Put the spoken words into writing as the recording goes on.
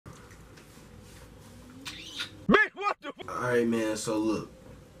Alright, man, so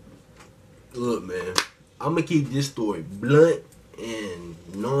look, man, I'm gonna keep this story blunt and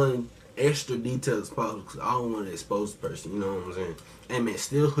knowing extra details as possible because I don't want to expose the person, you know what I'm saying? Hey, man,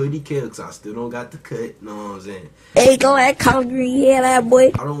 still hoodie kill because I still don't got the cut, you know what I'm saying? Hey, go ahead, concrete, yeah, that boy.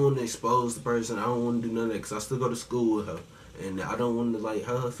 I don't want to expose the person, I don't want to do none of that because I still go to school with her. And I don't want to, like,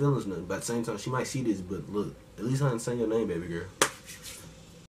 hurt her feelings nothing. But at the same time, she might see this, but look, at least I didn't say your name, baby girl.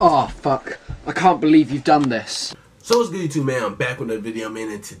 Oh, fuck. I can't believe you've done this. So what's good, YouTube, man? I'm back with another video,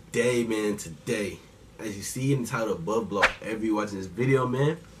 man. And today, as you see in the title above below, every you watching this video,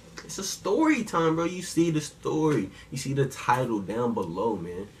 man, it's a story time, bro. You see the story. You see the title down below,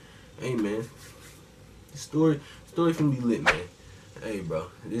 man. Hey, man. The story finna be lit, man. Hey, bro.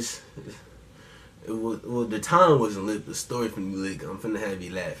 The time wasn't lit, the story finna be lit. I'm finna have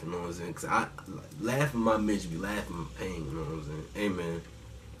you laughing, you know what I'm saying? Because laughing my misery, laughing my pain, you know what I'm saying? Hey, man.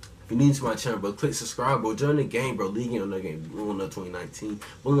 If you're new to my channel, bro, click subscribe, bro. Join the gang, bro. League on the game. Blowing up 2019.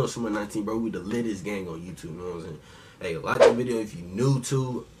 Blowing up Summer 19, bro. We the littest gang on YouTube, you know what I'm saying? Hey, like the video if you're new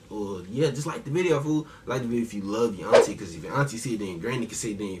to, or yeah, just like the video, fool. Like the video if you love your auntie, because if your auntie see it, then your granny can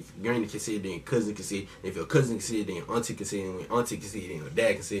see it, then if your granny can see it, then your cousin can see it. And if your cousin can see it, then your auntie can see it. And when your auntie can see it, then your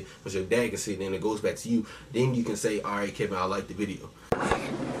dad can see it. Once your dad can see it, then it goes back to you. Then you can say, alright, Kevin, I like the video.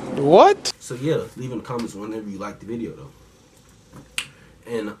 What? So yeah, leave in the comments whenever you like the video, though.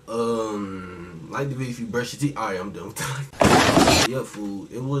 And like the video if you brush your teeth. Alright, I'm done with that. Yeah, fool.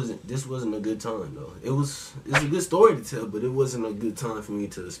 This wasn't a good time though. It's a good story to tell, but it wasn't a good time for me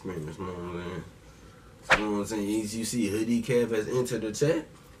to experience, you know what I'm saying? So, you know what I'm saying? As you see, Hoodie Kev has entered the chat.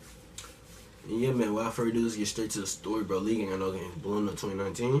 And yeah, man, without further ado, let's get straight to the story, bro. League and I know getting blown up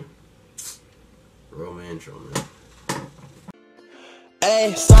 2019. Roll my intro, man.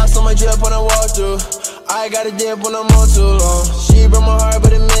 Ayy, socks on my drip when I walk through. I got a dip when I'm on too long. She broke my heart,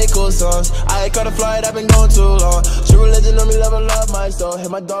 but it made cool songs. I caught a flight, I've been gone too long. She religion on me, love my soul. Hit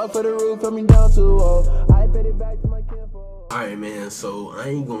my dog for the roof, put me down too low. I paid it back to my kinfolk. Alright, man, so I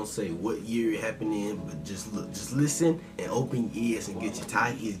ain't gonna say what year it happened in, but just listen and open your ears and get your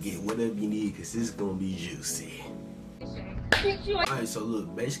tight ears, get whatever you need, because this is gonna be juicy. Alright, so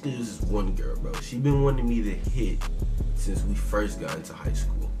look, basically this is one girl, bro. She been wanting me to hit since we first got into high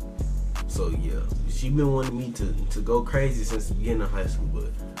school. So yeah, she been wanting me to go crazy since the beginning of high school.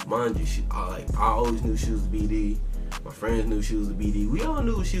 But mind you, I always knew she was a BD. My friends knew she was a BD. We all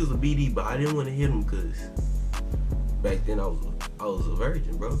knew she was a BD, but I didn't want to hit them because back then I was a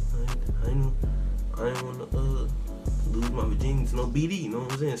virgin, bro. I didn't want to lose my virginity to no BD. You know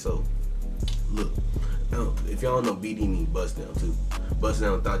what I'm saying? So look, if y'all know BD means bust down too. Bust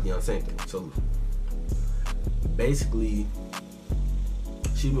down without the same thing. So basically,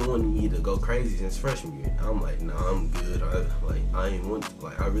 she been wanting me to go crazy since freshman year. I'm like, nah, I'm good. I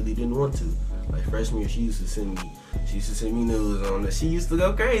really didn't want to. Like freshman year, she used to send me news on that. She used to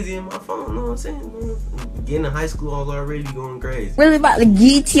go crazy in my phone. You know what I'm saying? Getting in high school, I was already going crazy. Really about the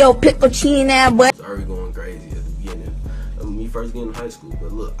GTO pickle chin now, boy. I was already going crazy at the beginning. Me first getting in high school,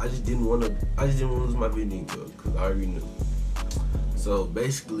 but look, I just didn't want to lose my virginity because I already knew. So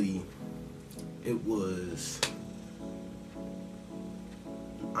basically, it was.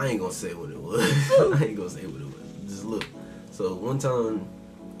 I ain't gonna say what it was. I ain't gonna say what it was. Just look. So one time,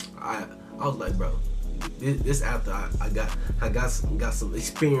 I was like, bro, this after I got some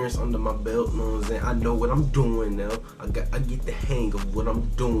experience under my belt. You know what I'm saying? I know what I'm doing now. I get the hang of what I'm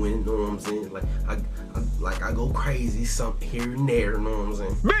doing. You know what I'm saying? Like I go crazy something here and there. You know what I'm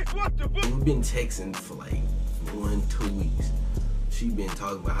saying? We've been texting for like 1-2 weeks. She been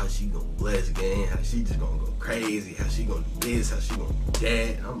talking about how she gonna bless gang, how she just gonna go crazy, how she gonna do this, how she gonna do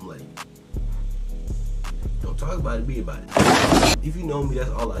that. And I'm like, don't talk about it, be about it. If you know me, that's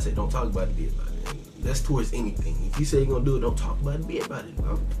all I say. Don't talk about it, be about it. And that's towards anything. If you say you're gonna do it, don't talk about it, be about it.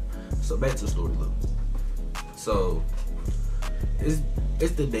 So back to the story, look. So it's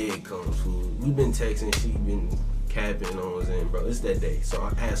the day it comes, fool. We've been texting, she been capping, you know what I'm saying, bro. It's that day. So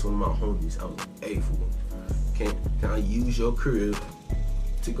I asked one of my homies, I was like, hey, fool, can I use your crib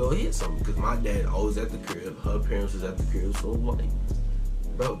to go hit something? Because my dad always at the crib, her parents was at the crib, so like,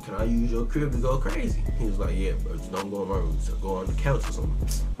 bro, can I use your crib to go crazy? He was like, yeah, bro, just don't go in my room, so go on the couch or something.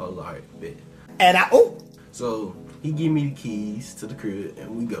 I was like, alright, bet. And So he gave me the keys to the crib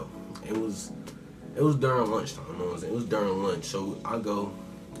and we go. It was during lunchtime, you know what I'm saying? It was during lunch, so I go,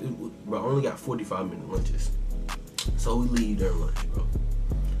 bro, I only got 45-minute lunches. So we leave during lunch, bro.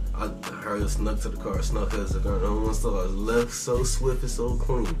 I heard her snuck to the car, snuck us to the car, so I was left so swift and so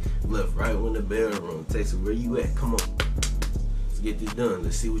clean. Left right when the bell rung. Text her, where you at? Come on. Let's get this done.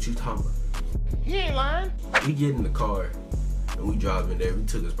 Let's see what you talking about. you ain't lying. We get in the car and we drive in there. It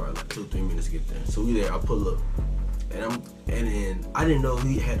took us probably like 2-3 minutes to get there. So we there, I pull up. and then I didn't know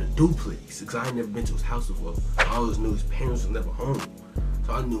he had a duplex because I ain't never been to his house before. I always knew his parents was never home,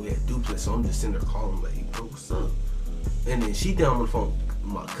 so I knew he had a duplex. So I'm just sitting there calling like, bro, what's up? And then she down on the phone with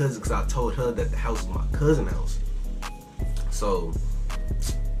my cousin because I told her that the house was my cousin's house. So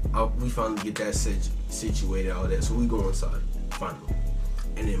we finally get that situated, all that. So we go inside finally.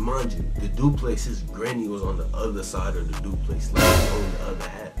 And then mind you, the duplex, his granny was on the other side of the duplex, like on the other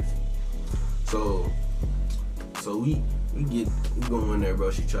half. So we go in there,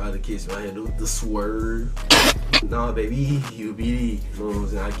 bro. She tried to kiss me. I had the swerve. Nah, baby, you BD. You know what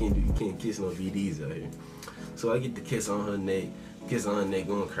I'm saying? You can't kiss no BDs out here. So I get the kiss on her neck,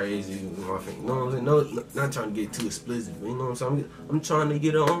 going crazy with my finger. You know what I'm saying? No, not trying to get too explicit, but you know what I'm saying? I'm trying to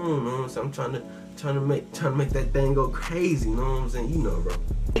get her on. You know what I'm saying? I'm trying to make that thing go crazy. You know what I'm saying? You know, bro.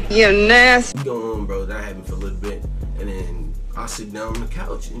 You nasty. We go on, bro. That happened for a little bit, and then I sit down on the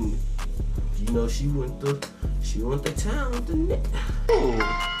couch, and you know she went to town with the neck. Ooh.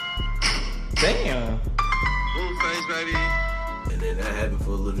 Damn. Blue face, baby. And then that happened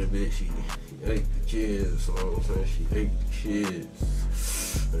for a little bit. She ate the kids. You know what I'm saying? She ate the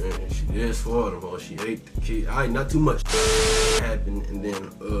kids. And she did swallow them all. She ate the kids. Alright, not too much happened, and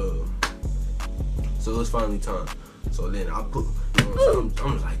then so it's finally time. So then I put, you know,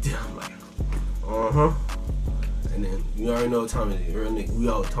 I'm just like, damn, I'm like, and then you already know what time it is. Real nigga, we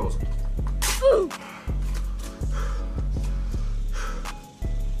all talking.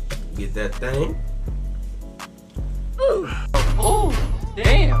 Get that thing. Oh,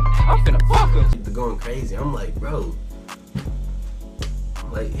 damn. I'm finna fuck him. They're going crazy. I'm like, bro.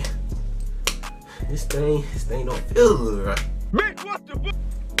 I'm like, this thing don't feel good, right? Bitch, what the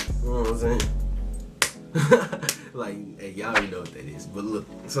You know what I'm saying? Like, hey, y'all already know what that is. But look,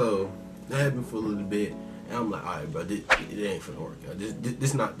 so that happened for a little bit, and I'm like, all right, bro, it ain't finna work out.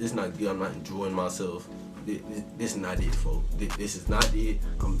 This not good. I'm not enjoying myself. This is not it, folks. This is not it.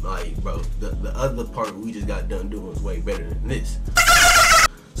 I'm like, bro, the other part we just got done doing was way better than this.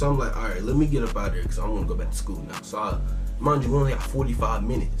 So I'm like, all right, let me get up out of there because I want to go back to school now. So mind you, we only got 45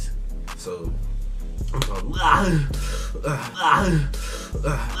 minutes. So I'm going,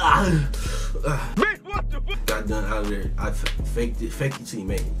 got done out of there. I faked it till you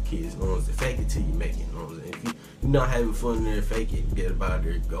make it, kids. You know what I'm saying? Fake it till you make it. You know what I'm saying? If you're not having fun in there, fake it. Get up out of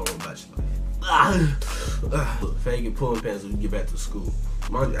there. Go on about your life. Look, fake it, pulling pants when we get back to school.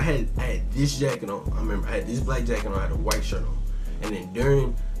 Mind you, I had this jacket on. I remember I had this black jacket on. I had a white shirt on. And then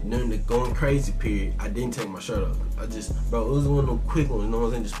during the going crazy period, I didn't take my shirt off. I just, bro, it was one of them quick ones, you know what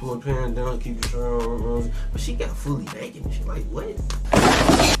I'm saying? Just pull the pants down, keep your shirt on, you know what I'm saying? But she got fully naked and shit, like, what?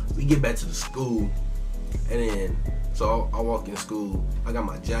 We get back to the school, and then, so I walk in school, I got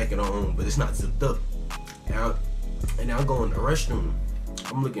my jacket on, but it's not zipped up. And then I go in the restroom,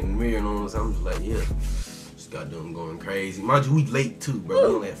 I'm looking in the mirror, and all this, I'm just like, yeah, just got done going crazy. Mind you, we late too, bro.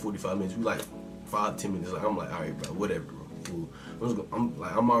 We only had 45 minutes. We like 5-10 minutes. Like, I'm like, all right, bro, whatever, bro. Cool.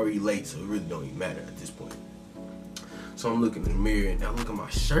 I'm already late, so it really don't even matter at this point. So I'm looking in the mirror, and I look at my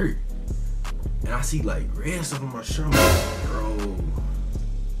shirt, and I see like red stuff on my shirt. I'm like, bro.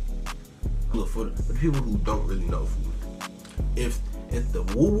 Look, for the people who don't really know, if the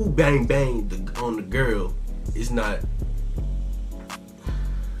woo woo bang bang on the girl is not,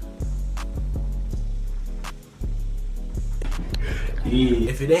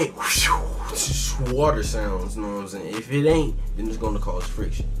 if it ain't water sounds, you know what I'm saying? If it ain't, then it's gonna cause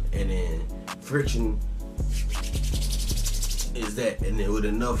friction, and then friction is that, and then with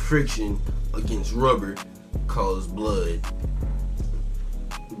enough friction against rubber, cause blood.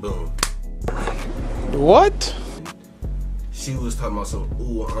 Boom. What? She was talking about some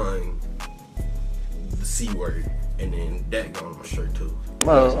ooh the C word, and then that got on my shirt too.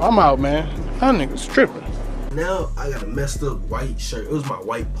 Bro, I'm out, man. That nigga's tripping. Now I got a messed up white shirt. It was my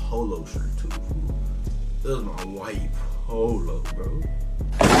white polo shirt too. It was my white polo, bro.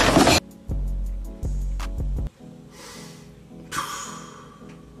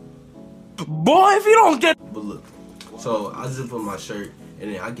 Boy, if you don't get. But look, so I zip up my shirt,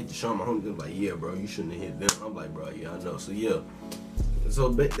 and then I get to show my homie. They're like, yeah, bro, you shouldn't have hit them. I'm like, bro, yeah, I know. So yeah, so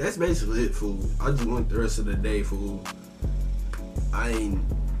that's basically it, fool. I just went the rest of the day, fool.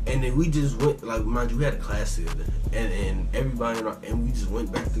 And then we just went, like, mind you, we had a class together, and everybody and we just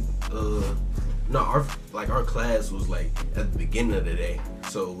went back to no, our class was like at the beginning of the day,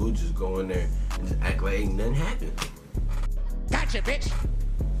 so we'll just go in there and just act like ain't nothing happened. Gotcha, bitch.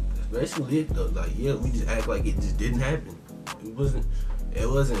 That's basically it, though. Like, yeah, we just act like it just didn't happen. It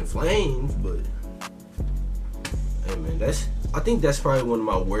wasn't flames, but hey, man, I think that's probably one of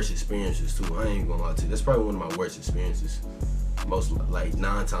my worst experiences too. I ain't gonna lie to you. That's probably one of my worst experiences. Most, like,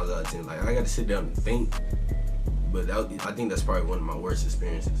 9 times out of 10. Like, I gotta sit down and think But I think that's probably one of my worst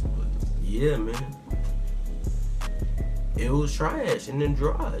experiences. But yeah, man, it was trash and then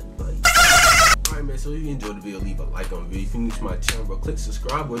dried. Like, alright, man. So if you enjoyed the video, leave a like on the video. If you're new to my channel, bro, click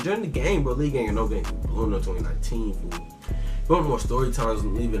subscribe. Bro, join the game, bro. League ain't no game. Blowing up 2019, fool. If you want more story times,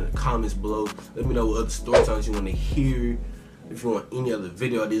 leave it in the comments below. Let me know what other story times you want to hear. If you want any other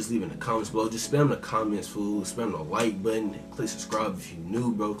video ideas, leave it in the comments below. Just spam the comments, fool. Spam the like button. Click subscribe if you're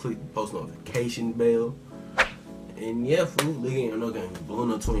new, bro. Click the post notification bell. And yeah, fool, League ain't no game.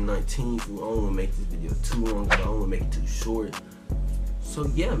 Blowing up 2019, fool. I don't want to make this video too long, but I don't want to make it too short. So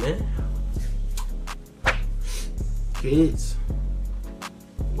yeah, man. Kids,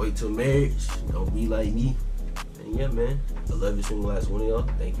 wait till marriage. Don't be like me. And yeah, man, I love every single last one of y'all.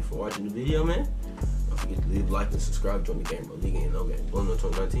 Thank you for watching the video, man. Don't forget to leave a like and subscribe. Join the game, bro. League ain't no game. Blowing up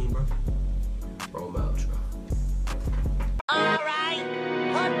 2019, bro. Bro, I'm out, bro.